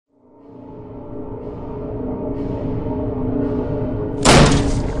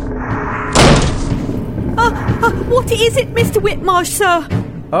What is it, Mr. Whitmarsh, sir?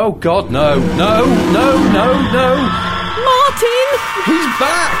 Oh, God, no. No. Martin! He's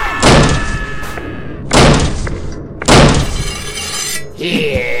back!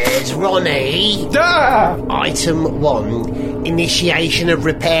 Here's Ronnie. Item 1. Initiation of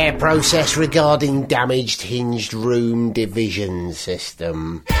repair process regarding damaged hinged room division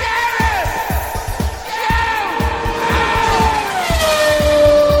system.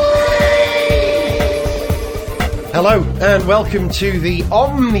 Hello and welcome to the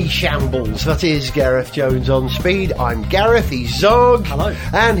Omni Shambles. That is Gareth Jones on speed. I'm Gareth, he's Zog. Hello.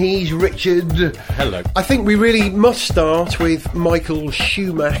 And he's Richard. Hello. I think we really must start with Michael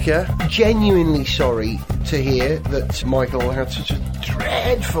Schumacher. Genuinely sorry to hear that Michael had such a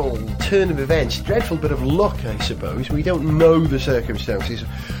dreadful turn of events. Dreadful bit of luck, I suppose. We don't know the circumstances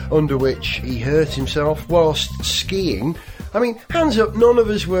under which he hurt himself whilst skiing. I mean, hands up, none of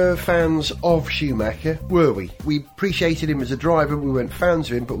us were fans of Schumacher, were we? We appreciated him as a driver, we weren't fans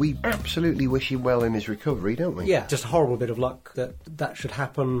of him, but we absolutely wish him well in his recovery, don't we? Yeah, just a horrible bit of luck that should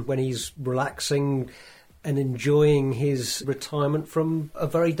happen when he's relaxing and enjoying his retirement from a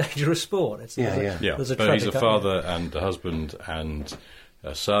very dangerous sport. Yeah, there's a but he's a tragic father and a husband and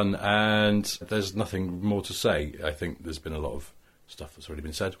a son, and there's nothing more to say. I think there's been a lot of stuff that's already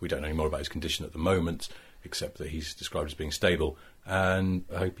been said. We don't know any more about his condition at the moment, except that he's described as being stable, and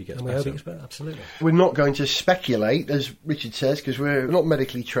I hope he gets better. We hope he gets better, absolutely. We're not going to speculate, as Richard says, because we're not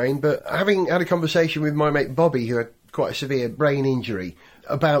medically trained, but having had a conversation with my mate Bobby, who had quite a severe brain injury,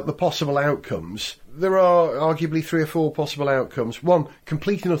 about the possible outcomes, there are arguably 3 or 4 possible outcomes. 1,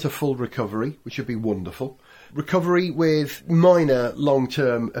 complete and utter full recovery, which would be wonderful. Recovery with minor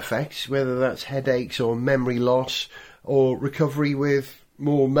long-term effects, whether that's headaches or memory loss, or recovery with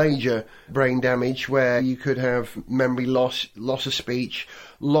more major brain damage where you could have memory loss, loss of speech,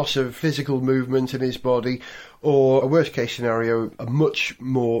 loss of physical movement in his body, or a worst case scenario, a much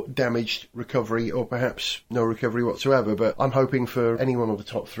more damaged recovery, or perhaps no recovery whatsoever. But I'm hoping for any one of the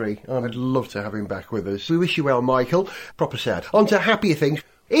top 3. I'd love to have him back with us. We wish you well, Michael. Proper sad. On to happier things.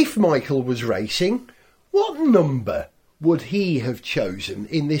 If Michael was racing, what number would he have chosen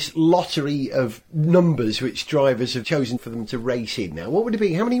in this lottery of numbers which drivers have chosen for them to race in now? What would it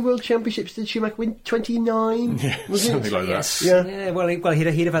be? How many World Championships did Schumacher win? 29? Yeah, was something it? like that. Yeah, well, he'd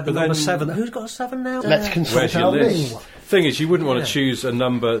have had the number 7. Who's got a 7 now? Let's consult Where's your our list? list. Thing is, you wouldn't want to choose a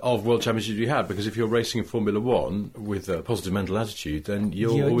number of World Championships you had, because if you're racing in Formula 1 with a positive mental attitude, then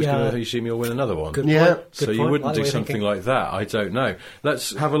you're always going to see me or win another one. Good Yeah. point. So Good you point. wouldn't Like the do way you're something thinking. like that. I don't know.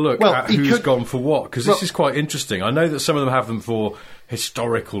 Let's have a look Well, at he who's could- gone for what, because Well- this is quite interesting. I know that some of them have them for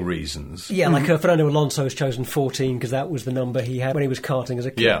historical reasons. Yeah, like Fernando Alonso has chosen 14 because that was the number he had when he was karting as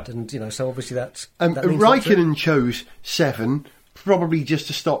a kid. Yeah. And, so obviously that means lots of- Raikkonen chose 7, probably just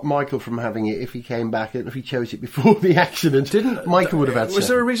to stop Michael from having it if he came back, and if he chose it before the accident. Michael would have had 7. Was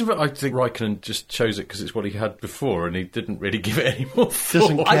there a reason for it? I think Raikkonen just chose it because it's what he had before, and he didn't really give it any more thought.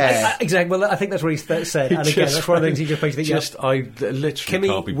 Doesn't care. Exactly. Well, I think that's what he said. He And again, just that's one of the things he just went- basically... I literally Kimmy,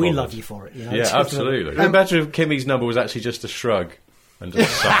 can't be bothered. we love you for it. Yeah, absolutely. Imagine if Kimmy's number was actually just a shrug and a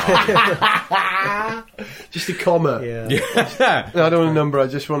sigh. Just a comma. Yeah. No, I don't want a number, I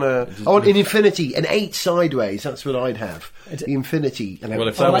just want I want an infinity, an 8 sideways, that's what I'd have. The infinity. And Well,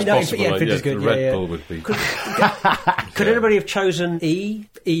 if that was no, possible, yeah, like, Infinity's the good, Red yeah. Bull would be... Could anybody have chosen E?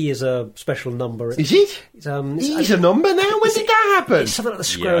 E is a special number. Is it? E's a number now? When did that happen? It's something like the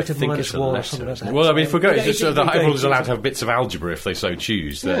square root of minus 1 or something like that. Well, I mean, if we're going, Yeah, it's just that you everyone's go- allowed to have bits of algebra if they so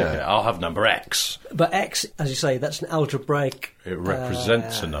choose. Then Yeah. I'll have number X. But X, as you say, that's an algebraic... It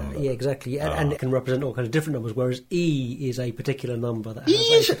represents a number. Yeah, exactly. And it can represent all kinds of different numbers, whereas E is a particular number that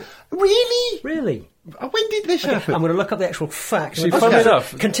E has... is... Really? Really? When did this happen? I'm going to look up the actual facts. See, funny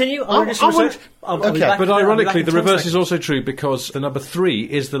enough... Continue. I'll do some I want- research. I'll be Okay. back- But I'll be back ironically, in the 10 reverse is seconds. also true, because the number 3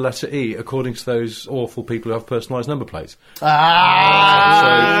 is the letter E, according to those awful people who have personalised number plates. So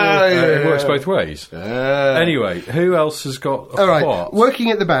it works both ways. Anyway, who else has got a All right, what?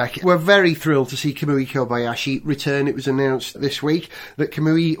 working at the back, we're very thrilled to see Kamui Kobayashi return. It was announced this week that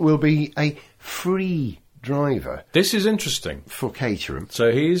Kamui will be a free driver This is interesting. for Caterham.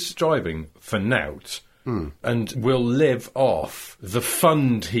 So he's driving for Nout and will live off the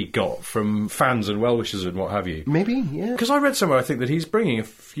fund he got from fans and well-wishers and what have you. Maybe, yeah. Because I read somewhere, I think, that he's bringing a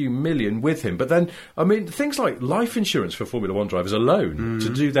few million with him. But then, I mean, things like life insurance for Formula 1 drivers alone to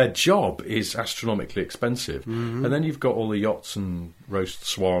do their job is astronomically expensive. And then you've got all the yachts and roast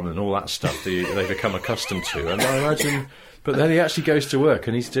swan and all that stuff that they become accustomed to. And I imagine But then he actually goes to work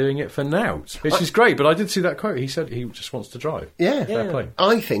and he's doing it for nout, which is great. But I did see that quote. He said he just wants to drive. Yeah. Fair play.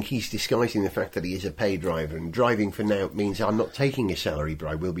 I think he's disguising the fact that he is a paid driver, and driving for now means I'm not taking a salary, but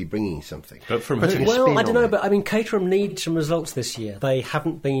I will be bringing something. But from Putting who? a spin Well, I don't on know, it. but I mean, Caterham need some results this year. They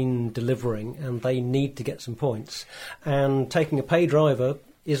haven't been delivering, and they need to get some points. And taking a pay driver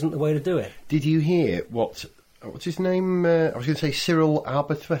isn't the way to do it. Did you hear what's his name? I was going to say Cyril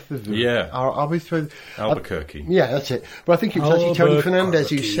Albuquerque. Yeah. Albuquerque. Albuquerque. Yeah, that's it. But I think it was actually Tony Albuquerque. Fernandez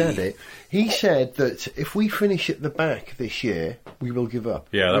who said it. He said that if we finish at the back this year, we will give up.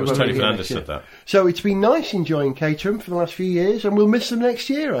 Yeah, that We was won't Tony be here Fernandez next year. said that. So it's been nice enjoying Caterham for the last few years, and we'll miss them next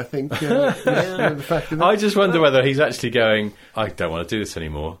year, I think. The fact of it. I just wonder whether he's actually going, I don't want to do this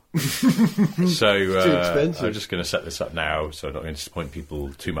anymore. So expensive. I'm just going to set this up now, so I'm not going to disappoint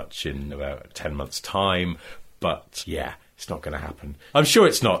people too much in about 10 months' time. But yeah, it's not going to happen. I'm sure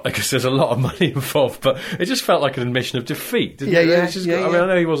it's not, because there's a lot of money involved, but it just felt like an admission of defeat, didn't it? Yeah, It's just, yeah, I mean, yeah. I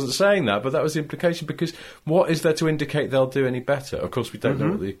know he wasn't saying that, but that was the implication, because what is there to indicate they'll do any better? Of course, we don't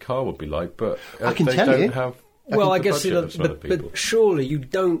know what the car would be like, but I can they tell don't you. have... Well, I the guess, budget of some other people. but surely you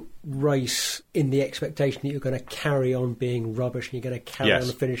don't race in the expectation that you're going to carry on being rubbish and you're going to carry Yes,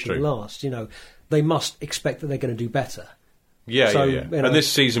 on finishing true. last. You know, they must expect that they're going to do better. Yeah, So, yeah. you know- And this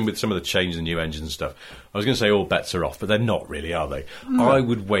season, with some of the change in the new engines and stuff, I was going to say all bets are off, but they're not really, are they? I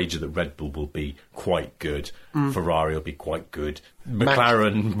would wager that Red Bull will be quite good, Ferrari will be quite good,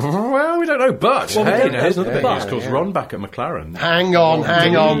 McLaren, well, we don't know, but Well, we hey, don't here's know, another big but- news, of course, Ron back at McLaren. Hang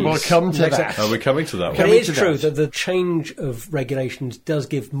on, we'll come to that. Are we coming to that But one? Coming it is to true that. that the change of regulations does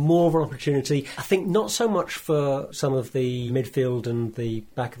give more of an opportunity. I think not so much for some of the midfield and the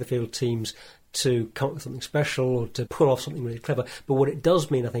back of the field teams to come up with something special or to pull off something really clever. But what it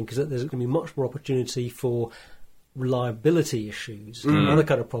does mean, I think, is that there's going to be much more opportunity for reliability issues and other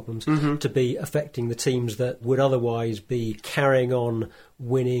kind of problems to be affecting the teams that would otherwise be carrying on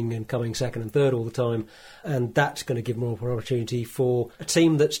winning and coming second and third all the time. And that's going to give more of an opportunity for a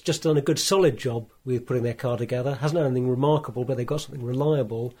team that's just done a good solid job with putting their car together, hasn't done anything remarkable, but they've got something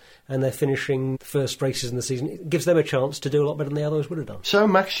reliable, and they're finishing the first races in the season. It gives them a chance to do a lot better than they otherwise would have done. So,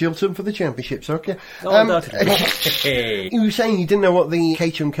 Max Chilton for the championships, okay. Oh, undoubtedly. You were saying you didn't know what the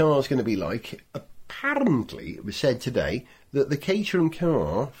Caterham car is going to be like. Apparently, it was said today that the Caterham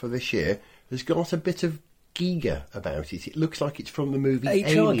car for this year has got a bit of Giga about it. It looks like it's from the movie HR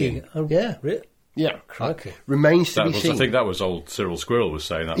Alien. gig. Oh, Yeah. really? Yeah. Crikey. Remains to That be was, seen. I think that was old Cyril Squirrel was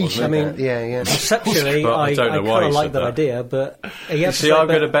saying that, He wasn't said it? I mean, that, yeah. Conceptually, But I I don't know kind why of he like said that that. idea, but you have to See, say I'm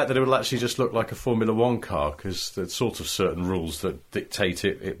that- going to bet that it will actually just look like a Formula One car, because there's sort of certain rules that dictate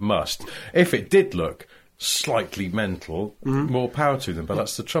it must. If it did look slightly mental, more power to them, but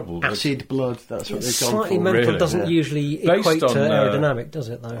that's the trouble. Acid blood, that's what they've gone Slightly for. mental Really? doesn't Yeah. usually Based equate to on, aerodynamic, does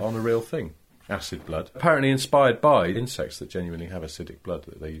it, though? On a real thing. Acid blood. Apparently inspired by insects that genuinely have acidic blood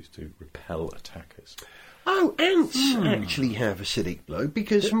that they use to repel attackers. Oh, ants actually have acidic blood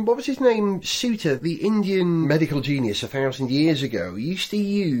because what was his name? Suter, the Indian medical genius 1,000 years ago, used to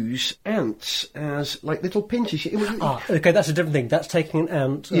use ants as like little pinchers. Okay, that's a different thing. That's taking an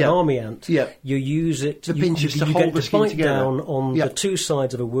ant, an Yeah. army ant. Yeah. You use it The you, pinchers you, to you hold get the the skin bite together. down on Yeah. the two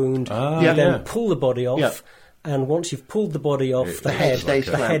sides of a wound. Ah, you then yeah. pull the body off. Yeah. And once you've pulled the body off, It- the it's head like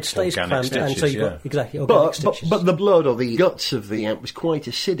the a head stays organic clamped, and so stitches, you've got yeah. exactly organic But stitches. the blood or the guts of the ant was quite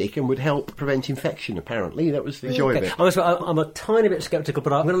acidic and would help prevent infection, apparently. That was the joy of it. I'm a tiny bit sceptical,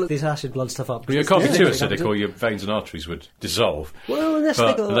 but I'm going to look this acid blood stuff up. But your coffee It's too difficult, acidic, or your veins and arteries would dissolve. Well, unless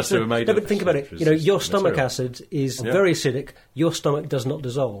But they, unless they were made no, of but think about it. citrus You know, your material. stomach acid is very acidic. Your stomach does not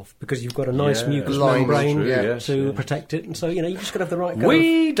dissolve because you've got a nice Yeah. mucous Lining, membrane true, yes, to yeah. protect it, and so you know you just got to have the right.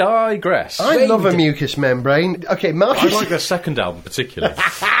 We digress. I love a mucous membrane. Okay, I Marcus, like their second album particularly.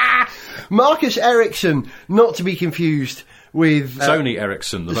 Marcus Ericsson, not to be confused with... Sony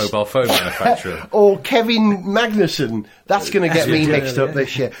Ericsson, the mobile phone manufacturer. or Kevin Magnussen. That's going to get me mixed up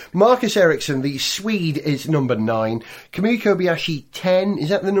this year. Marcus Ericsson, the Swede, is number 9. Kamui Kobayashi, 10. Is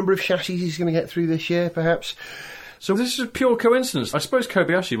that the number of chassis he's going to get through this year, perhaps? So this is a pure coincidence. I suppose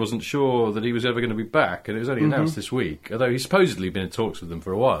Kobayashi wasn't sure that he was ever going to be back, and it was only announced this week, although he's supposedly been in talks with them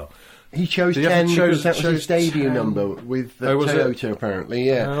for a while. He chose So you 10 haven't because that was chose his debut 10. number with Oh, was it? Toyota, apparently,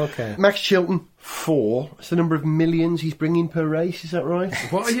 yeah. Oh, okay. Max Chilton, 4. That's the number of millions he's bringing per race, is that right?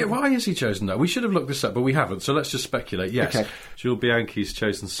 Why has he chosen that? We should have looked this up, but we haven't, so let's just speculate. Yes, Okay. Jules Bianchi's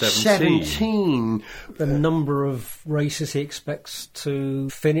chosen 17. 17. The number of races he expects to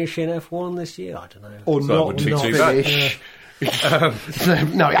finish in F1 this year, I don't know. Or So that not, wouldn't be not too bad. finish.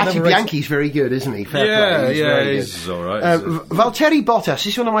 No, actually, Bianchi's very good, isn't he? Fair play. He's very good. He's all right. Valtteri Bottas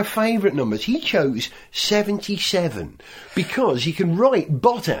is one of my favourite numbers. He chose 77 because you can write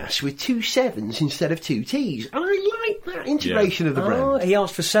Bottas with 2 7s instead of 2 T's. And I like that integration of the brand. He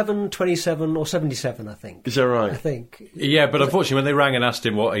asked for 7, 27 or 77, I think. Is that right? I think. Yeah, but unfortunately, when they rang and asked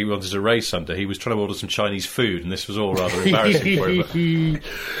him what he wanted to race under, he was trying to order some Chinese food, and this was all rather embarrassing for him.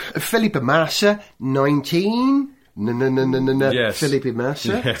 Felipe Massa, 19. No. Yes. Felipe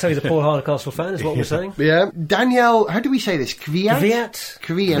Massa. So he's a Paul Hardcastle fan, is what we're saying. Yeah. Daniel, how do we say this?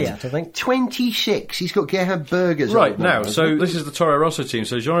 Kvyat, I think. 26. He's got Gerhard Berger's. Right, now, so this is the Toro Rosso team.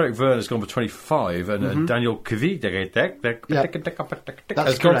 So Jean-Eric Verne has gone for 25, and Daniel Kvyat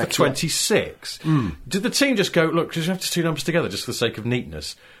has gone for 26. Did the team just go, look, just have to 2 numbers together just for the sake of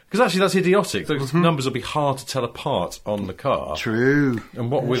neatness? Because actually that's idiotic. Those numbers will be hard to tell apart on the car. True. And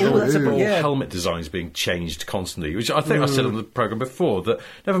what with all helmet designs being changed constantly, which I think I said on the programme before, that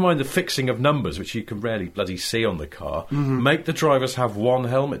never mind the fixing of numbers, which you can rarely bloody see on the car, make the drivers have one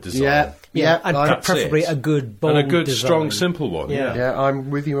helmet design. Yeah, and preferably a good, bold and a good, design. strong, simple one. Yeah, I'm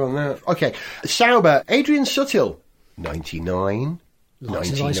with you on that. Okay, Sauber, Adrian Sutil, 99. Likes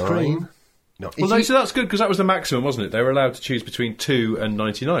his ice cream. No, Well, no, so that's good because that was the maximum, wasn't it? They were allowed to choose between 2 and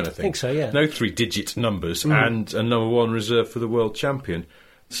 99, I think. I think so, yeah. No 3-digit numbers and a number 1 reserved for the world champion.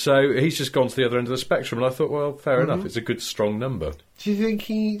 So he's just gone to the other end of the spectrum, and I thought, well, fair enough. It's a good, strong number. Do you think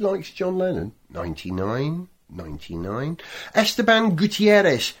he likes John Lennon? 99. Esteban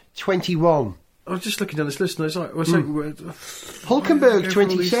Gutierrez, 21. I was just looking down this list, and it's like, Hulkenberg,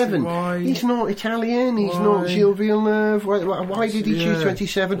 27. He's not Italian. He's not Gilles Villeneuve. Why did he choose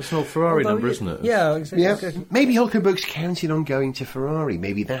 27? It's an old Ferrari number, isn't it? Yeah, exactly. Yeah. Maybe Hulkenberg's counting on going to Ferrari.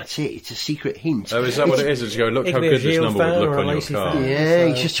 Maybe that's it. It's a secret hint. Oh, is that what it is? It's go, look It how could be a good this Gilles number fan would or look a on your Lacey car. fan. Yeah,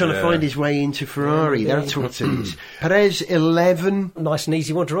 he's just trying to find his way into Ferrari. That's what it is. Perez, 11. Nice and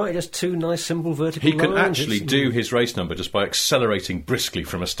easy one to write. Just 2 nice, simple vertical He can lines. actually do his race number just by accelerating briskly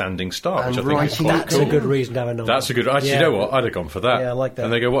from a standing start, And which I think is writing quite That's cool. a good reason to have a number. That's a good... Actually, you know what? I'd have gone for that. Yeah, I like that.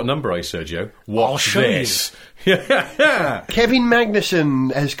 And they go, what number are you, Sergio? Watch show this. Yeah. Kevin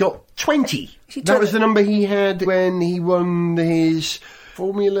Magnussen has got 20. That was the number he had when he won his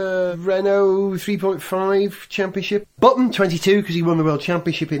Formula Renault 3.5 championship. Button, 22, because he won the World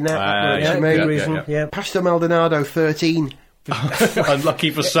Championship in that. Yeah, main yeah, reason. yeah. Pastor Maldonado, 13.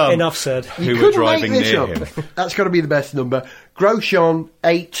 Unlucky for some. Enough said. Who were Couldn't driving make this near up. him. That's got to be the best number. Grosjean,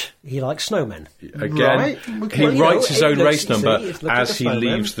 8. He likes snowmen. Again, Right. he Well, writes his it own looks- race number see, it looks as like a he snowman.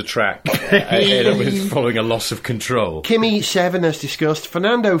 leaves the track, following a loss of control. Kimi, 7, as discussed.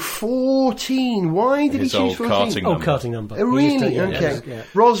 Fernando, 14. Why did His he old choose 14? karting Oh, number. karting number. Really? Yeah, Okay. yeah.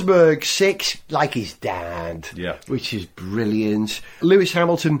 Rosberg, 6, like his dad. Yeah. Which is brilliant. Lewis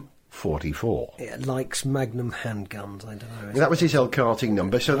Hamilton, 44. Yeah, likes Magnum handguns. I don't know. That was his old karting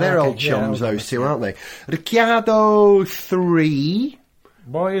number, so they're Okay, old chums, yeah, those two, aren't they? Ricciardo, 3.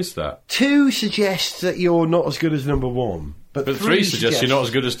 Why is that? 2 suggests that you're not as good as number 1. But But 3 suggests you're not as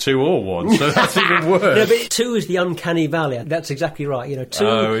good as 2 or 1, so that's even worse. No, but 2 is the uncanny valley. That's exactly right. You know, 2,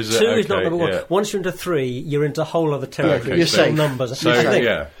 Oh, is it? 2 is not Okay, number 1. yeah. Once you're into 3, you're into a whole other territory. Okay, You're so- safe. Numbers. so, I think.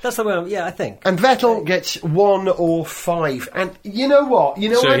 yeah. That's the way. I think. And Vettel gets 1 or 5. And you know what? You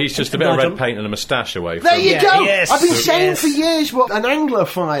know So what? he's just a bit of red Nigel. paint and a moustache away from... There you Yeah, go. yes. I've been saying Yes. for years what an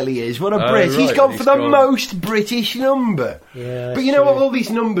Anglophile he is, what a Oh, Brit. He's right, gone he's for the gone- most British number. Yeah, but you know what true. all these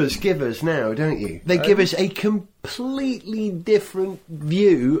numbers give us now, don't you? They give us a completely different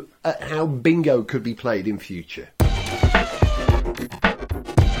view at how bingo could be played in future.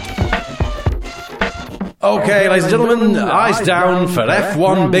 Okay, ladies and gentlemen, eyes down for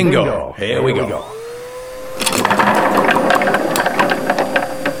F1 Bingo. Here we go.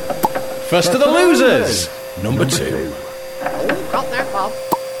 First of the losers, number 2.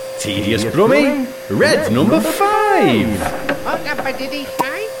 Tedious Brummy, red number 5.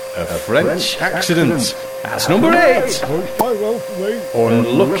 A French accident, that's number 8.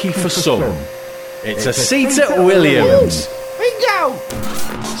 Unlucky for some, it's a seat at Williams. Bingo!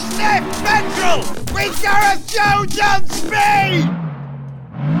 Step Petrol! We got Jones on speed!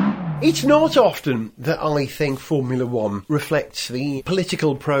 It's not often that I think Formula One reflects the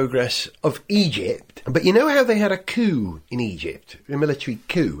political progress of Egypt, but you know how they had a coup in Egypt, a military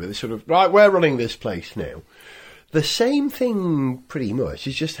coup, where they sort of, right, we're running this place now. The same thing, pretty much,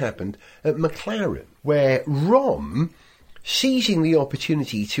 has just happened at McLaren, where Rom, seizing the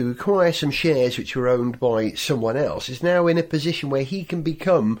opportunity to acquire some shares which were owned by someone else, is now in a position where he can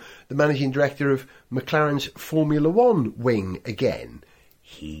become the managing director of McLaren's Formula One wing again.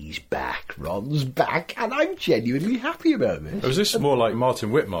 He's back, Ron's back, and I'm genuinely happy about this. Was this more like Martin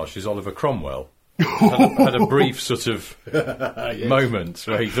Whitmarsh as Oliver Cromwell? had a brief sort of moment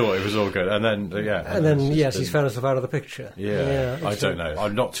where he thought it was all good, and then he's found himself out of the picture. Yeah, I don't know.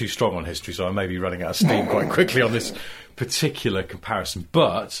 I'm not too strong on history, so I may be running out of steam quite quickly on this particular comparison.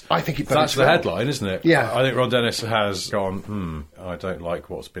 But I think that's the headline, isn't it? Yeah, I think Ron Dennis has gone. I don't like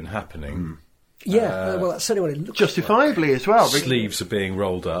what's been happening. Yeah, well, that's certainly what it looks justifiably like. As well. Sleeves are being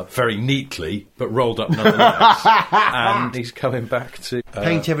rolled up very neatly, but rolled up nonetheless. And he's coming back to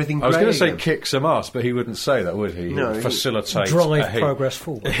paint everything. I was going to say again. kick some ass, but he wouldn't say that, would he? No, facilitate, drive progress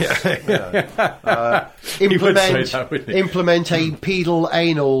forward. Implement a pedal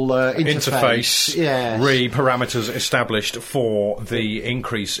anal interface. Yes. Parameters established for the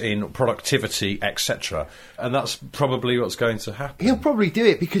increase in productivity, etc. And that's probably what's going to happen. He'll probably do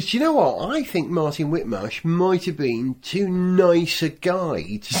it because, do you know what? I think Martin Whitmarsh might have been too nice a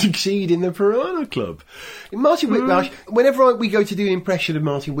guy to succeed in the Piranha Club. Martin Whitmarsh, whenever we go to do an impression of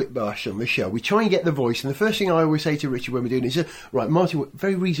Martin Whitmarsh on the show, we try and get the voice, and the first thing I always say to Richard when we're doing it is, right, Martin,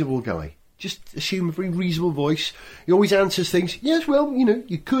 very reasonable guy. Just assume a very reasonable voice. He always answers things. Yes, well,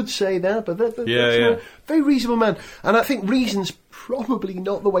 you could say that, but that's a very reasonable man. And I think reason's probably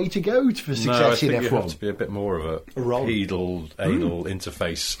not the way to go for success in F1. You have to be a bit more of a pedal anal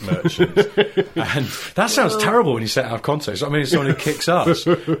interface merchant. And that sounds terrible when you say it out of context. I mean, it's someone who kicks us.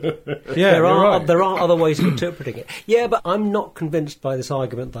 There are other ways of interpreting it. Yeah, but I'm not convinced by this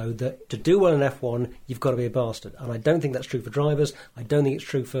argument, though, that to do well in F1, you've got to be a bastard. And I don't think that's true for drivers. I don't think it's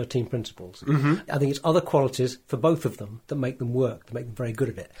true for team principals. I think it's other qualities for both of them that make them work, that make them very good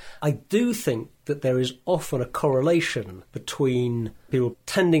at it. I do think that there is often a correlation between people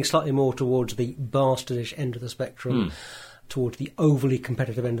tending slightly more towards the bastardish end of the spectrum, towards the overly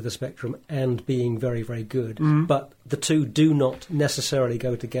competitive end of the spectrum, and being very, very good. But the two do not necessarily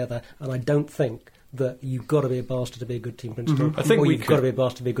go together, and I don't think that you've got to be a bastard to be a good team principal, I think or you've got to be a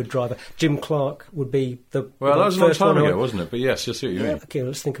bastard to be a good driver. Jim Clark would be the Well, that was a long first time one ago, wasn't it? But yes, I see what you mean. Okay,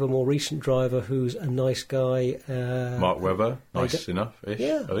 let's think of a more recent driver who's a nice guy. Mark Webber, nice enough-ish.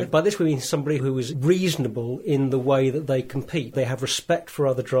 Yeah, I think. by this we mean somebody who is reasonable in the way that they compete. They have respect for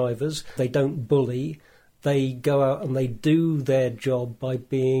other drivers. They don't bully. They go out and they do their job by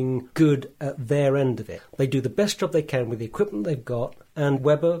being good at their end of it. They do the best job they can with the equipment they've got, and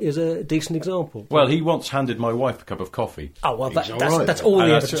Webber is a decent example. Well, he once handed my wife a cup of coffee. Oh, well, that's all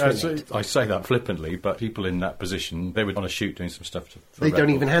the evidence. I say that flippantly, but people in that position, they were on a shoot doing some stuff. They don't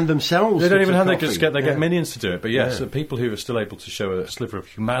even hand themselves. They don't even hand. They get minions to do it. But yes, the people who are still able to show a sliver of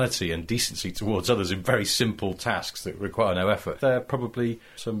humanity and decency towards others in very simple tasks that require no effort, they're probably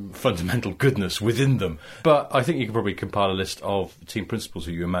some fundamental goodness within them. But I think you can probably compile a list of team principals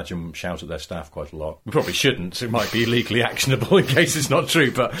who you imagine shout at their staff quite a lot. We probably shouldn't. It might be legally actionable in case it's not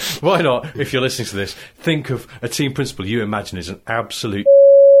true. But why not, if you're listening to this, think of a team principal you imagine is an absolute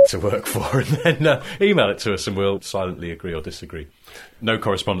to work for, and then email it to us and we'll silently agree or disagree. No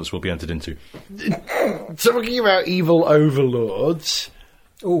correspondence will be entered into. Talking about evil overlords...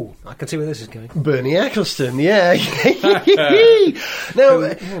 Oh, I can see where this is going. Bernie Ecclestone, yeah.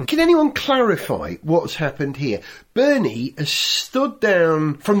 Now, can anyone clarify what's happened here? Bernie has stood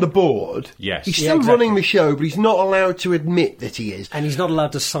down from the board. Yes. He's still running the show, but he's not allowed to admit that he is. And he's not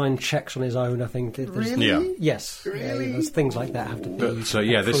allowed to sign cheques on his own, I think. Really? Yeah. Yes. Really? Yeah, things like that have to be...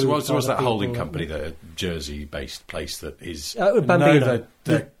 This was that holding company, the Jersey-based place that is... Bambino. No,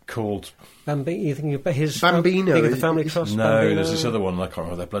 they're called... Bambino? You think his... Bambino. Think of the family trust? No, Bambino? there's this other one, I can't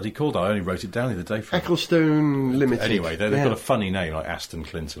remember what they're bloody called. I only wrote it down the other day. Ecclestone Limited. Anyway, they've got a funny name, like Aston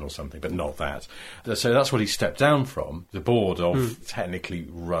Clinton or something, but not that. So that's what he stepped down from. The board of technically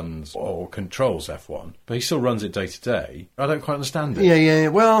runs or controls F1, but he still runs it day to day. I don't quite understand it. Yeah,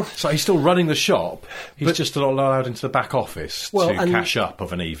 well... So he's still running the shop, he's just not allowed into the back office to cash up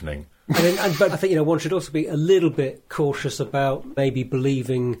of an evening. But I think one should also be a little bit cautious about maybe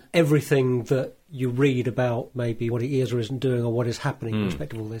believing everything that you read about maybe what he is or isn't doing or what is happening in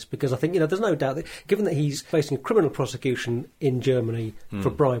respect of all this, because I think there's no doubt that given that he's facing a criminal prosecution in Germany for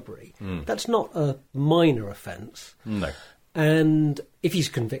bribery, that's not a minor offence. No. And if he's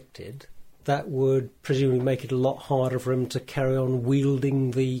convicted, that would presumably make it a lot harder for him to carry on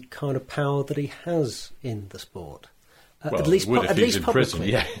wielding the kind of power that he has in the sport. Well, at least in publicly. prison,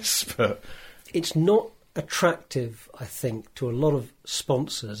 yes, but it's not attractive, I think, to a lot of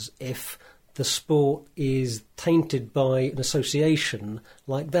sponsors if the sport is tainted by an association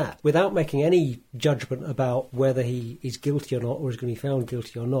like that, without making any judgment about whether he is guilty or not, or is going to be found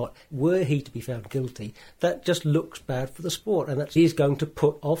guilty or not. Were he to be found guilty, that just looks bad for the sport, and that is going to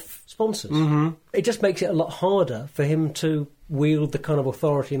put off sponsors. It just makes it a lot harder for him to wield the kind of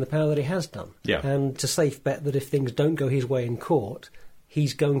authority and the power that he has done. Yeah. And it's a safe bet that if things don't go his way in court,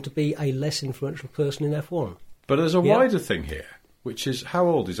 he's going to be a less influential person in F1. But there's a Yeah. wider thing here, which is, how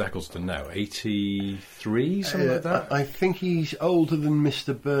old is Eccleston now? 83, something like that? I think he's older than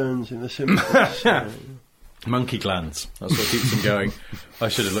Mr. Burns in The Simpsons. Monkey glands. That's what keeps him going. I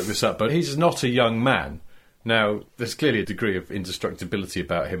should have looked this up, but he's not a young man. Now, there's clearly a degree of indestructibility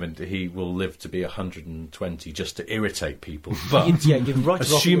about him, and he will live to be 120 just to irritate people. But You'd write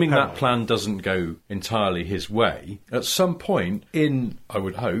it off assuming in your that plan doesn't go entirely his way, at some point in, I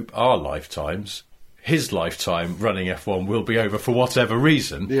would hope, our lifetimes, his lifetime running F1 will be over for whatever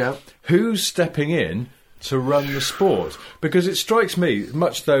reason. Yeah. Who's stepping in to run the sport? Because it strikes me,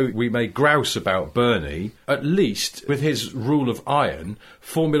 much though we may grouse about Bernie, at least with his rule of iron,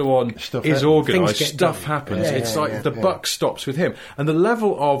 Formula One Stuff is happens. organised, Things get stuff done. happens. Yeah, It's yeah, like yeah, the yeah. buck stops with him. And the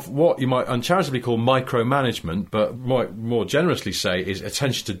level of what you might uncharitably call micromanagement, but more generously say is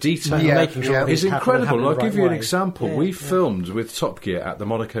attention to detail, Yeah, making sure yeah. things is happen incredible. I'll the give you right an way. example. Yeah, We yeah. filmed with Top Gear at the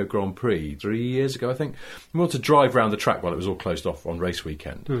Monaco Grand Prix 3 years ago, I think. We wanted to drive around the track while it was all closed off on race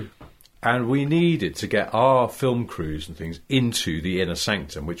weekend. And we needed to get our film crews and things into the inner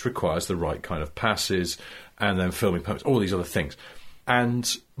sanctum, which requires the right kind of passes and then filming permits, all these other things.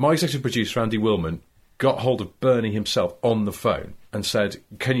 And my executive producer, Andy Willman, got hold of Bernie himself on the phone and said,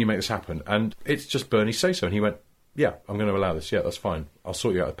 can you make this happen? And it's just Bernie's say-so. And he went, yeah, I'm going to allow this. Yeah, that's fine. I'll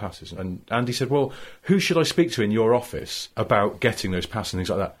sort you out the passes. And Andy said, well, who should I speak to in your office about getting those passes and things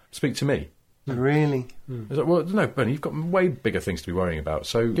like that? Speak to me. Really? I was like, well, no, Bernie, you've got way bigger things to be worrying about.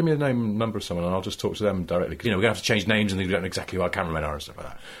 So give me the name and number of someone and I'll just talk to them directly. Because, we're going to have to change names and they don't know exactly who our cameramen are and stuff like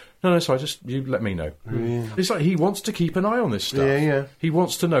that. No, sorry, just you let me know. It's like he wants to keep an eye on this stuff. Yeah, yeah. He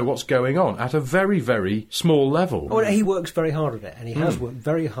wants to know what's going on at a very, very small level. Well, he works very hard at it, and he has worked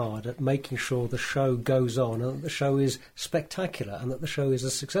very hard at making sure the show goes on and that the show is spectacular and that the show is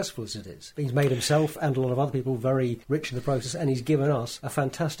as successful as it is. He's made himself and a lot of other people very rich in the process, and he's given us a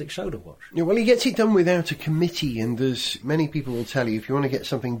fantastic show to watch. Yeah, well, he gets it done without a committee, and there's many people will tell you if you want to get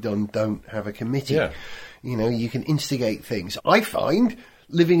something done, don't have a committee. Yeah. You can instigate things. I find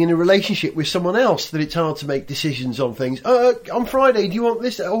living in a relationship with someone else that it's hard to make decisions on things. On Friday, do you want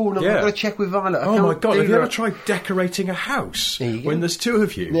this? Oh, no, Yeah. I've got to check with Violet. I Oh can't my God! do Have you ever that. tried decorating a house There you go. when there's two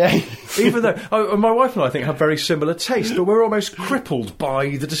of you? Yeah. Even though my wife and I think have very similar taste, but we're almost crippled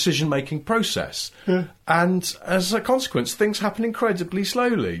by the decision-making process. And as a consequence, things happen incredibly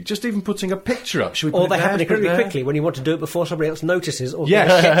slowly. Just even putting a picture up, should we? Or put they it there, happen put it incredibly there? quickly when you want to do it before somebody else notices or Yes.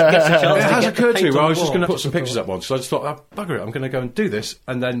 gets a chance It to has get the occurred to paint me where on I was the just going to wall. put some pictures up once, so I just thought, bugger it, I'm going to go and do this,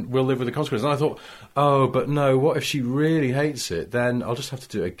 and then we'll live with the consequences. And I thought, oh, but no, what if she really hates it? Then I'll just have to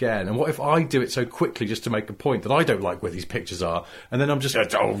do it again. And what if I do it so quickly just to make a point that I don't like where these pictures are, and then I'm just, then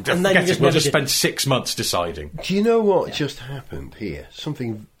forget you it, just we'll never just did. spend 6 months deciding. Do you know what just happened here?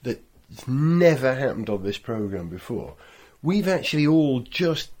 Something that's never happened on this programme before. We've actually all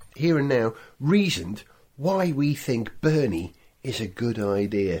just, here and now, reasoned why we think Bernie is a good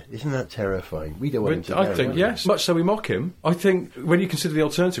idea. Isn't that terrifying? We don't want him to I know, think, do we? yes. Much so we mock him. I think when you consider the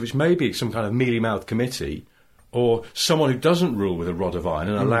alternative, which may be some kind of mealy-mouthed committee, or someone who doesn't rule with a rod of iron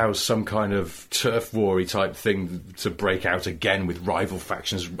and allows some kind of turf war-y type thing to break out again with rival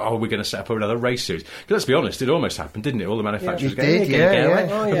factions. Oh, we're going to set up another race series. 'Cause let's be honest, it almost happened, didn't it? All the manufacturers It going, did, "Get yeah, away."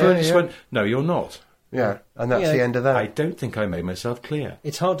 yeah. Oh, And yeah, Bernie just yeah. went, no, you're not. Yeah, and that's Yeah. the end of that. I don't think I made myself clear.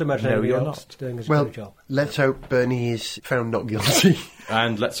 It's hard to imagine No, anybody you're else not. doing as Well, good a job. let's hope Bernie is found not guilty.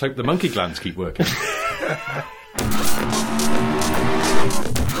 And let's hope the monkey glands keep working.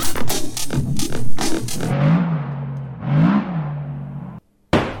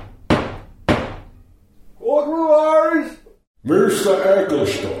 Otherwise, Mr.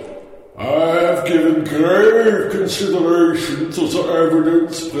 Eccleston, I have given grave consideration to the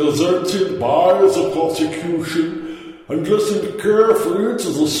evidence presented by the prosecution and listened carefully to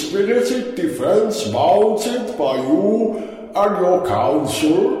the spirited defence mounted by you and your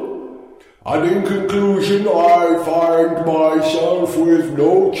counsel. And in conclusion, I find myself with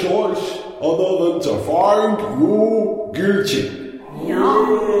no choice other than to find you guilty.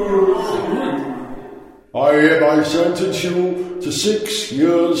 I hereby sentence you to 6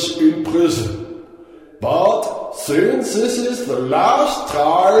 years in prison. But since this is the last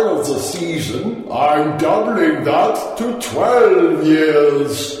trial of the season, I'm doubling that to 12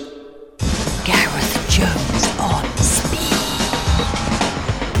 years. Gareth Jones on speed.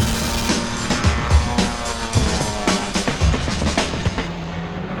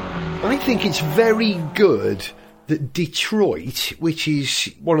 I think it's very good that Detroit, which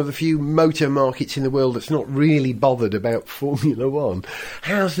is one of the few motor markets in the world that's not really bothered about Formula One,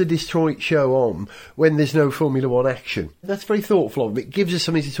 has the Detroit show on when there's no Formula One action. That's very thoughtful of them. It gives us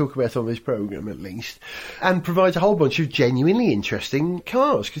something to talk about on this programme, at least, and provides a whole bunch of genuinely interesting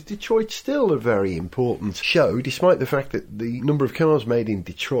cars, because Detroit's still a very important show, despite the fact that the number of cars made in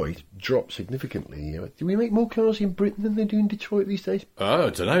Detroit dropped significantly. Do we make more cars in Britain than they do in Detroit these days? Oh, I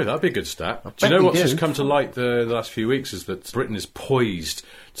don't know. That'd be a good stat. Do you know what's just come to light the last few weeks is that Britain is poised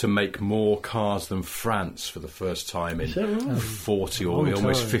to make more cars than France for the first time in 40 or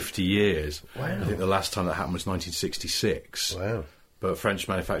almost 50 years. Wow. I think the last time that happened was 1966. Wow. But French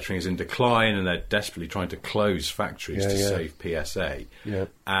manufacturing is in decline, and they're desperately trying to close factories to save PSA. Yeah.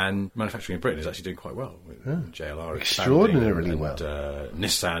 And manufacturing in Britain is actually doing quite well. With JLR extraordinarily and well.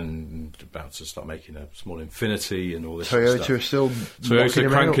 Nissan about to start making a small Infinity and all this Toyota sort of stuff. are still Toyota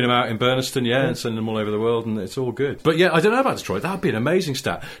cranking them out in Burnaston, and sending them all over the world, and it's all good. But yeah, I don't know about Detroit. That would be an amazing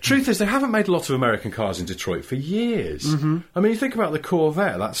stat. Truth is, they haven't made a lot of American cars in Detroit for years. Mm-hmm. I mean, you think about the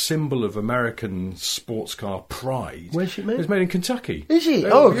Corvette, that symbol of American sports car pride. Where's it made? It's made in Kentucky. Is it?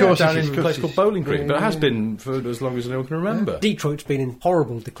 Of course. Down it is, in a place called Bowling Green, but it has been for as long as anyone can remember. Detroit's been in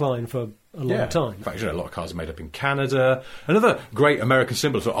horrible decline for a long time. In fact, a lot of cars are made up in Canada. Another great American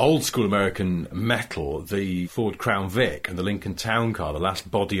symbol for old school American metal, the Ford Crown Vic and the Lincoln Town Car, the last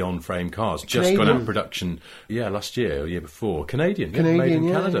body-on frame cars, just gone out of production, last year or year before. Canadian made in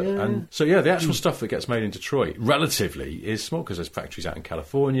Canada. Yeah. And so, the actual stuff that gets made in Detroit, relatively, is small, because there's factories out in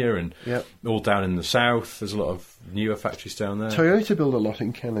California and all down in the south. There's a lot of newer factories down there. Toyota build a lot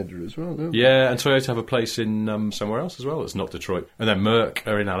in Canada as well, don't they? Yeah, and Toyota have a place in somewhere else as well that's not Detroit. And then Merck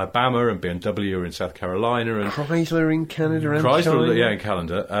are in Alabama, and BMW are in South Carolina, and Chrysler in Canada and Chrysler, China. in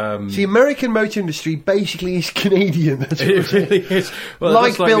Canada. The American motor industry basically is Canadian. That's it really is. Well,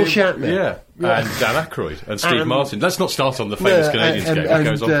 like Bill Shatner. Yeah. And Dan Aykroyd and Steve Martin. Let's not start on the famous Canadians game. It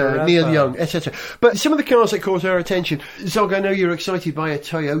goes on forever. Neil Young, etc. But some of the cars that caught our attention, Zog, I know you're excited by a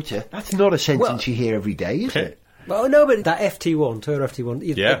Toyota. That's not a sentence you hear every day, is it? Well, no, but that FT1, Toyota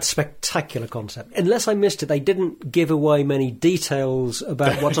FT1, it's a spectacular concept. Unless I missed it, they didn't give away many details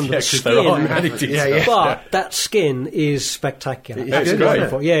about what's under the skin. There aren't many details. But that skin is spectacular. It's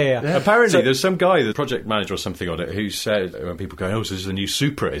great. Yeah. Apparently, there's some guy, the project manager or something on it, who said, when people go, so this is the new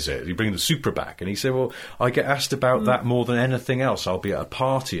Supra, is it? You bring the Supra back. And he said, well, I get asked about that more than anything else. I'll be at a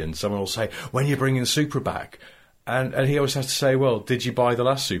party and someone will say, when are you bringing the Supra back? And he always has to say, well, did you buy the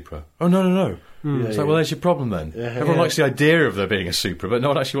last Supra? Oh, no. It's like, well, there's your problem then. Everyone likes the idea of there being a Supra, but no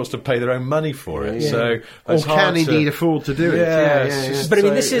one actually wants to pay their own money for it. So or can indeed afford to do it. But I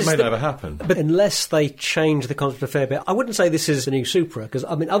mean, this it may never happen. But unless they change the concept a fair bit, I wouldn't say this is the new Supra, because,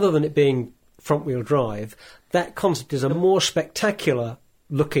 I mean, other than it being front-wheel drive, that concept is a more spectacular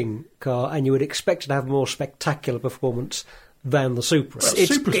looking car, and you would expect it to have more spectacular performance than the Supra. Well,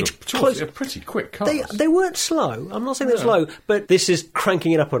 Supras are pretty quick cars. They weren't slow. I'm not saying they're slow, but this is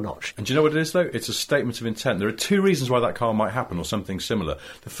cranking it up a notch. And do you know what it is, though? It's a statement of intent. There are two reasons why that car might happen, or something similar.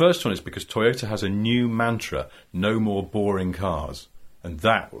 The first one is because Toyota has a new mantra, no more boring cars. And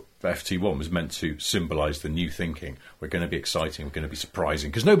that FT1 was meant to symbolise the new thinking. We're going to be exciting, we're going to be surprising.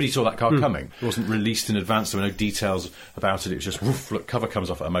 Because nobody saw that car coming. It wasn't released in advance, there were no details about it. It was just, look, cover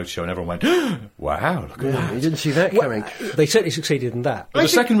comes off at a motor show and everyone went, wow, look at that. You didn't see that coming. They certainly succeeded in that. But the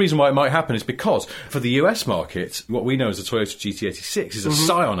second reason why it might happen is because for the US market, what we know as the Toyota GT86 is a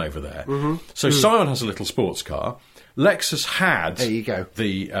Scion over there. So Scion has a little sports car. Lexus had the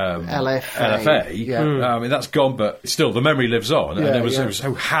LFA. Yeah. I mean, that's gone, but still, the memory lives on. And it was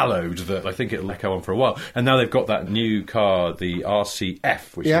so hallowed that I think it'll echo on for a while. And now they've got that new car, the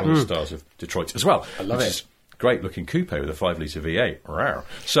RCF, which is one of the stars of Detroit as well. I love it. Great looking coupe with a 5-litre V8.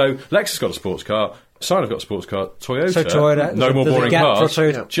 So Lexus got a sports car. Scion have got a sports car. Toyota, no more boring cars.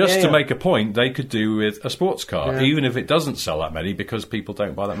 Just to make a point, they could do with a sports car, even if it doesn't sell that many, because people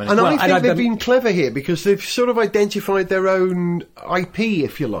don't buy that many. And I think they've been clever here, because they've sort of identified their own IP,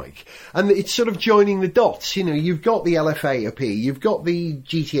 if you like. And it's sort of joining the dots. You know, you've got the LFA up here, you've got the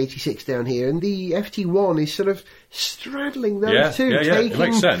GT86 down here, and the FT1 is sort of straddling those two, taking it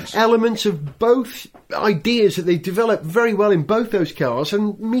makes sense. Elements of both ideas that they developed very well in both those cars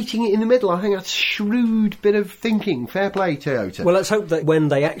and meeting it in the middle. I think that's shrewd bit of thinking. Fair play, Toyota. Well, let's hope that when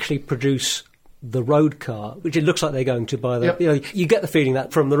they actually produce the road car, which it looks like they're going to by the... you get the feeling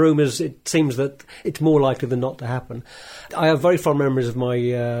that from the rumours, it seems that it's more likely than not to happen. I have very fond memories of my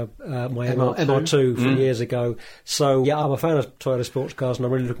MR2 from years ago. So, I'm a fan of Toyota sports cars, and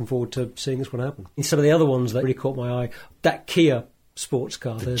I'm really looking forward to seeing this one happen. And some of the other ones that really caught my eye, that Kia sports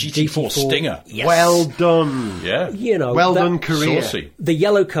car. The GT4 Stinger. Yes. Well done. Yeah. You know, Well that- done, Korea. Saucy. The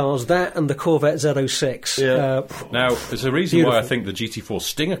yellow cars, that and the Corvette Z06. Yeah. Now, there's a reason why I Beautiful. think the GT4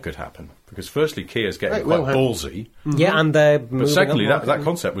 Stinger could happen. Because firstly, Kia's getting It will quite happen. ballsy. Yeah, and they're But moving secondly, up that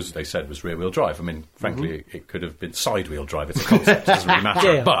concept was, they said, was rear-wheel drive. I mean, frankly, it could have been side-wheel drive. It's a concept. It doesn't really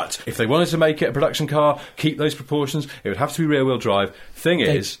matter. Yeah. But if they wanted to make it a production car, keep those proportions, it would have to be rear-wheel drive. Thing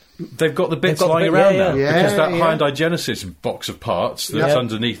is, they've got the bits got the lying bit- around yeah, now. yeah. Because that Yeah. Hyundai Genesis box of parts that's Yeah.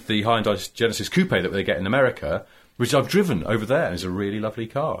 underneath the Hyundai Genesis Coupe that they get in America, which I've driven over there, is a really lovely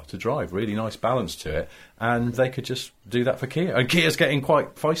car to drive. Really nice balance to it. And they could just do that for Kia. And Kia's getting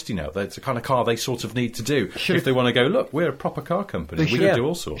quite feisty now. That's the kind of car they sort of need to do. If they want to go, look, we're a proper car company. We can do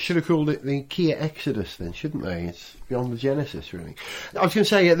all sorts. Should have called it the Kia Exodus then, shouldn't they? It's beyond the Genesis, really. I was going to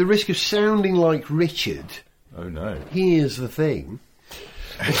say, at the risk of sounding like Richard, Oh, no. here's the thing.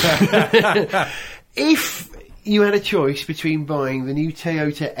 If you had a choice between buying the new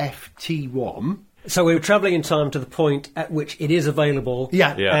Toyota FT1... So we were travelling in time to the point at which it is available.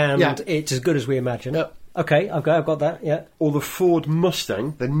 Yeah. Yeah. And Yeah. it's as good as we imagine. Yep. Okay, I've got that, yeah. or the Ford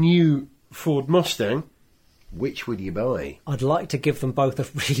Mustang, the new Ford Mustang, which would you buy? I'd like to give them both a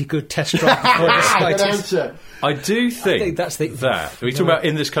really good test drive before I decide Good to- answer. I do think, think that's the- that. Are we talking about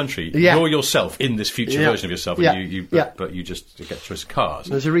in this country? Yeah. You're yourself in this future Yeah. version of yourself, Yeah. and you Yeah. but you just get choice of cars.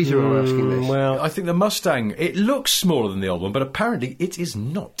 There's a reason I'm asking this. Well, I think the Mustang, it looks smaller than the old one, but apparently it is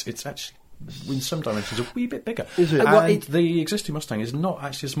not. It's actually, in some dimensions, a wee bit bigger. Is it? And Well, the existing Mustang is not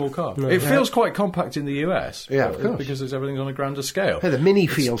actually a small car. It feels quite compact in the US. Yeah, of course. Because everything's on a grander scale. Yeah, the Mini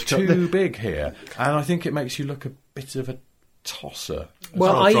It's feels too big here, and I think it makes you look a bit of a tosser.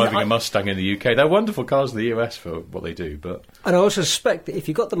 Well, As driving I- a Mustang in the UK. They're wonderful cars in the US for what they do, but and I also suspect that if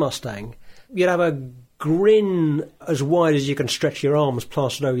you got the Mustang, you'd have a grin as wide as you can stretch your arms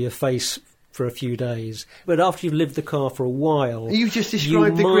plastered over your face for a few days. But after you've lived the car for a while... You just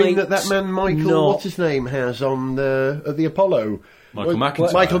described the grin that man Michael, not- what's his name, has on at the Apollo. Michael Well,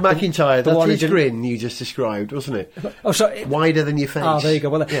 McIntyre. Michael McIntyre. The one That's who his didn't- grin you just described, wasn't it? Oh, sorry. Wider than your face. Ah, there you go.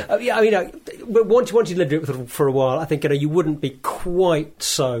 Well, yeah, I mean, but once you lived it for a while, I think you wouldn't be quite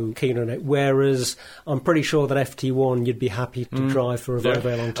so keen on it. Whereas I'm pretty sure that FT1 you'd be happy to drive for a very, Yeah.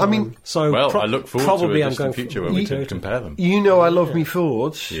 very long time. I mean, so well, I look forward probably to a I'm distant going future for where we can Toyota. compare them. You know I love me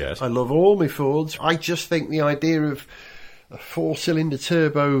Fords. Yes. I love all my Fords. I just think the idea of a 4-cylinder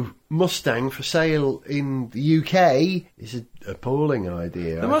turbo Mustang for sale in the UK is an appalling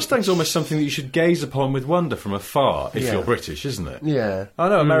idea. The Mustang's almost something that you should gaze upon with wonder from afar if Yeah. you're British, isn't it? Yeah. I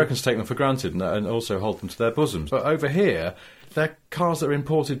know Americans take them for granted and also hold them to their bosoms, but over here, they're cars that are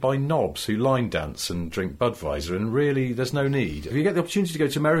imported by knobs who line dance and drink Budweiser, and really, there's no need. If you get the opportunity to go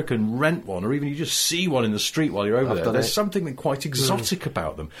to America and rent one, or even you just see one in the street while you're over there, done there's it. something that quite exotic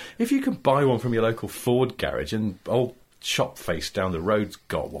about them. If you can buy one from your local Ford garage, and old Chopface down the road's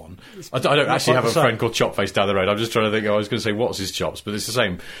got one. I don't actually have a friend called Chopface down the road. I'm just trying to think. I was going to say what's his chops, but it's the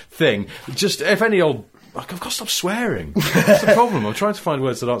same thing. Just if any old. I've got to stop swearing. That's the problem. I'm trying to find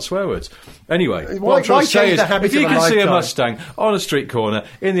words that aren't swear words. Anyway, what I'm trying why to say change is, the habit if you of a can see a lifetime? Mustang on a street corner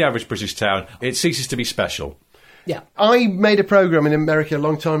in the average British town, it ceases to be special. Yeah. I made a programme in America a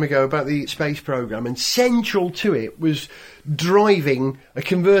long time ago about the space programme, and central to it was driving a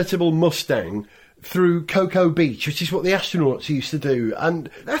convertible Mustang through Cocoa Beach, which is what the astronauts used to do. And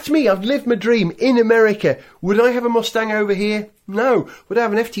that's me. I've lived my dream in America. Would I have a Mustang over here? No. Would I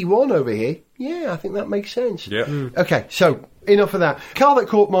have an FT1 over here? Yeah, I think that makes sense. Yeah. Okay, so enough of that. Car that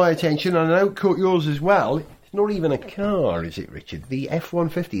caught my attention, and I know it caught yours as well. It's not even a car, is it, Richard? The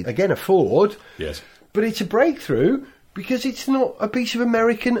F-150. Again, a Ford. Yes. But it's a breakthrough because it's not a piece of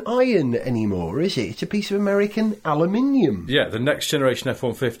American iron anymore, is it? It's a piece of American aluminium. Yeah, the next generation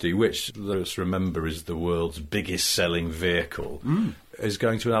F-150, which, let's remember, is the world's biggest selling vehicle, is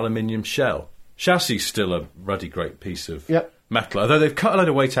going to an aluminium shell. Chassis still a ruddy great piece of Yep. metal, although they've cut a load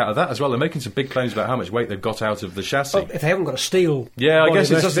of weight out of that as well. They're making some big claims about how much weight they've got out of the chassis. Well, if they haven't got a steel... Yeah, I body guess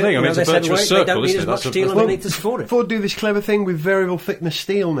it's rest just the of it, thing. I mean, it's a they said, virtuous wait, circle, They don't need isn't as it? much That's steel what- underneath to support it. Ford do this clever thing with variable thickness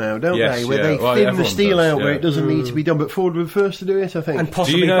steel now, don't Yes, they? Where yeah. they Well, thin the everyone steel does, out where yeah. it doesn't need to be done. But Ford were the first to do it, I think. And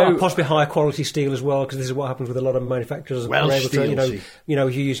possibly, Do you know- possibly higher quality steel as well, because this is what happens with a lot of manufacturers. Welsh They're able to, steel, see.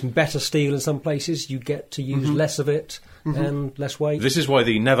 if you're using better steel in some places, you get to use less of it and less weight. This is why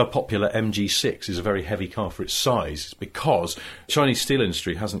the never popular MG6 is a very heavy car for its size. It's because Chinese steel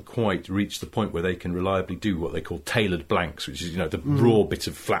industry hasn't quite reached the point where they can reliably do what they call tailored blanks, which is the raw bit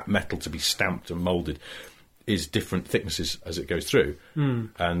of flat metal to be stamped and moulded is different thicknesses as it goes through.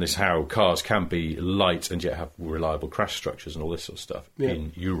 And this how cars can be light and yet have reliable crash structures and all this sort of stuff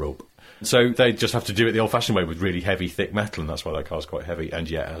in Europe. So they just have to do it the old-fashioned way with really heavy, thick metal, and that's why that car's quite heavy and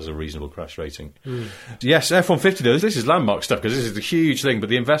yet has a reasonable crash rating. Yes, F-150, though, this is landmark stuff because this is a huge thing, but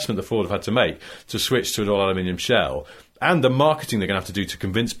the investment that Ford have had to make to switch to an all-aluminium shell and the marketing they're going to have to do to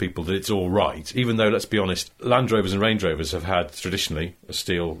convince people that it's all right, even though, let's be honest, Land Rovers and Range Rovers have had, traditionally, a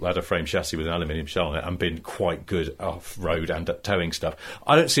steel ladder frame chassis with an aluminium shell on it and been quite good off-road and at towing stuff.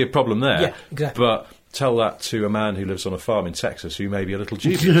 I don't see a problem there. Yeah, exactly. But tell that to a man who lives on a farm in Texas who may be a little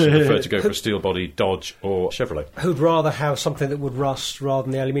dubious and prefer to go for a steel-bodied Dodge or Chevrolet. Who'd rather have something that would rust rather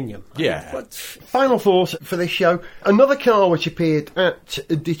than the aluminium. Yeah. Final thought for this show. Another car which appeared at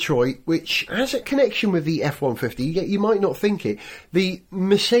Detroit, which has a connection with the F-150, yet you might not think it. The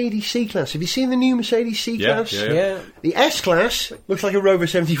Mercedes C-Class. Have you seen the new Mercedes C-Class? Yeah. The S-Class looks like a Rover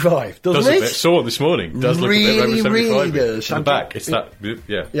 75, doesn't it? Saw it this morning. Does look a bit Rover 75. Really does. In the back. It's that,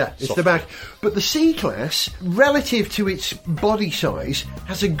 Yeah, it's soft. the back. But the C-Class, relative to its body size,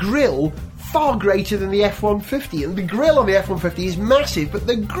 has a grille far greater than the F-150. And the grille on the F-150 is massive, but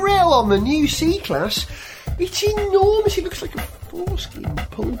the grille on the new C-Class, it's enormous. It looks like a foreskin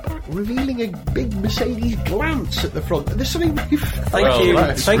pulled back, revealing a big Mercedes glance at the front. There's something really Thank you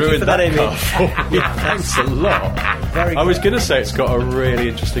for that image. Thanks a lot. I was going to say it's got a really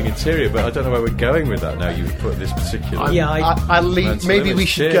interesting interior, but I don't know where we're going with that now. You've put this particular. I'll leave. Maybe we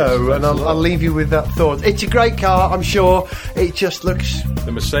should Cheers. go, and I'll leave you with that thought. It's a great car, I'm sure. It just looks.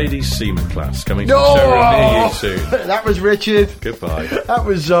 The Mercedes Seaman class coming to the showroom near you soon. That was Richard. Goodbye. That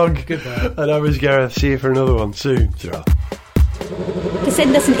was Zog. Goodbye. And I was Gareth. See you for another one soon. To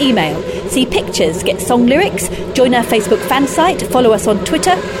send us an email, see pictures, get song lyrics, join our Facebook fan site, follow us on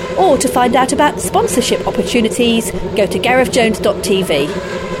Twitter, or to find out about sponsorship opportunities, go to GarethJones.tv.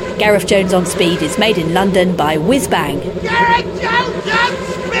 Gareth Jones on Speed is made in London by Whiz Bang. Gareth Jones on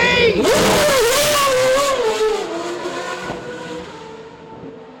Speed!